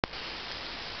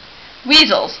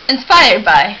Weasels, inspired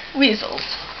by Weasels.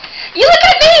 You look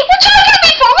at me? What you looking at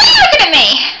me for? What are you looking at me?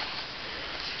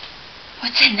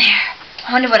 What's in there?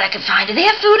 I wonder what I can find. Do they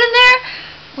have food in there?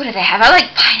 What do they have? I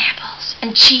like pineapples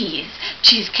and cheese.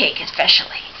 Cheesecake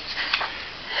especially.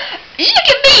 Look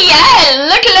at me. I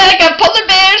look like a polar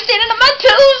bear standing on my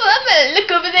toes. I'm going to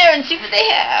look over there and see what they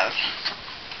have.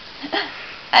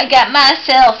 I got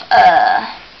myself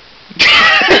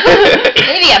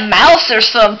maybe a mouse or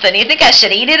something. You think I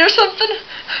should eat it or something?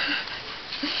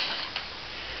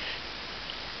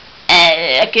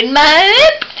 Look in my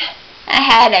lips. I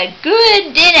had a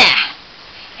good dinner.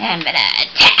 I'm gonna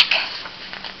attack.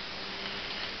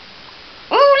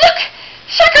 Ooh, look!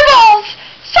 Soccer balls!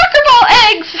 Soccer ball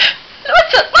eggs!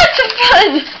 Lots of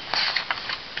fun!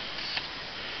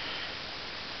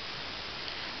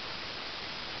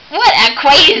 What a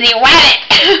crazy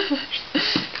rabbit!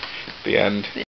 The end.